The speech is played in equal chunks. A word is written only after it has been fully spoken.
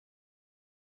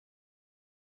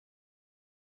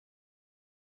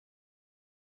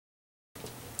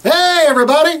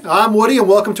everybody, I'm Woody and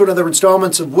welcome to another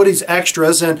installment of Woody's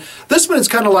Extras. And this one is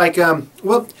kind of like,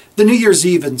 well, the New Year's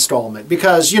Eve installment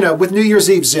because, you know, with New Year's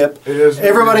Eve zip,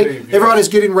 everybody's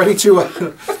getting ready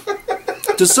to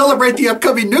to celebrate the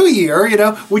upcoming New Year, you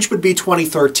know, which would be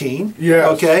 2013. Yes.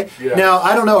 Okay. Yes. Now,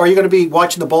 I don't know, are you going to be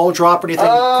watching the ball drop or anything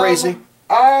crazy?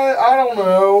 I don't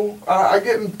know. I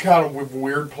get in kind of a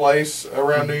weird place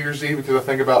around New Year's Eve because I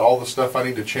think about all the stuff I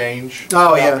need to change.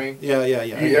 Oh, yeah. Me. Yeah.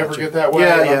 You ever get that way?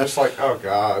 Yeah, I'm just like, oh,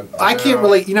 God. I can't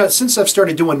really, you know, since I've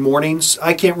started doing mornings,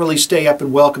 I can't really stay up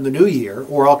and welcome the New Year,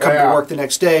 or I'll come to work the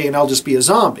next day and I'll just be a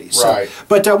zombie. Right. So,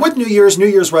 but with New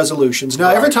Year's resolutions. Now,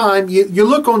 every time you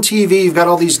look on TV, you've got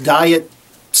all these diet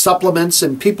supplements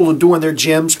and people who are doing their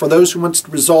gyms for those who want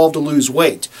to resolve to lose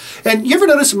weight. And you ever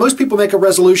notice that most people make a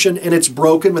resolution and it's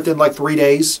broken within like 3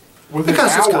 days? Within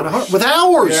because hours. It's kind of hard. With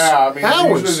hours. Yeah, I mean,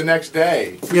 hours. usually the next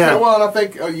day. Yeah. Well, and I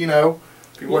think, you know,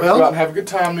 people like to go out and have a good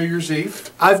time New Year's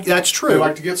Eve. That's true. They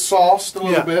like to get sauced a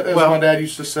little bit, as my dad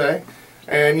used to say.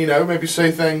 And, you know, maybe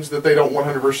say things that they don't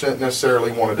 100%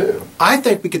 necessarily want to do. I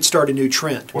think we could start a new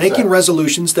trend. What's making that?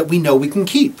 resolutions that we know we can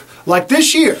keep. Like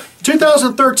this year,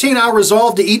 2013, I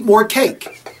resolved to eat more cake.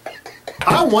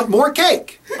 I want more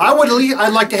cake. I'd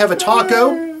like to have a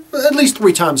taco at least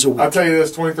 3 times a week. I'll tell you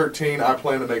this, 2013, I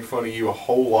plan to make fun of you a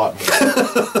whole lot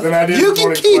more than I did in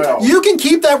 2012. You can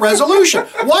keep that resolution.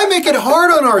 Why make it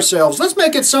hard on ourselves? Let's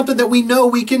make it something that we know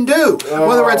we can do.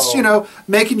 Whether it's, you know,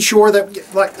 making sure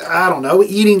that, like, I don't know,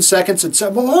 eating seconds and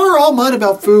stuff. Well, we're all mad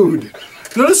about food.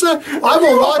 Notice that? I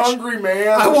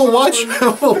will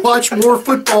watch more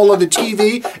football on the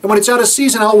TV, and when it's out of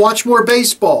season, I'll watch more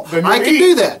baseball. I can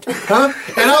do that, huh?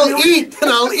 And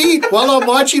I'll eat while I'm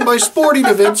watching my sporting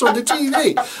events on the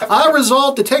TV. I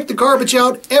resolve to take the garbage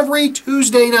out every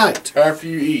Tuesday night. After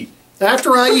you eat.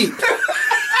 After I eat.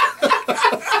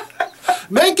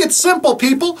 Make it simple,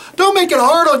 people. Don't make it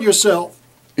hard on yourself.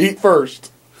 Eat first.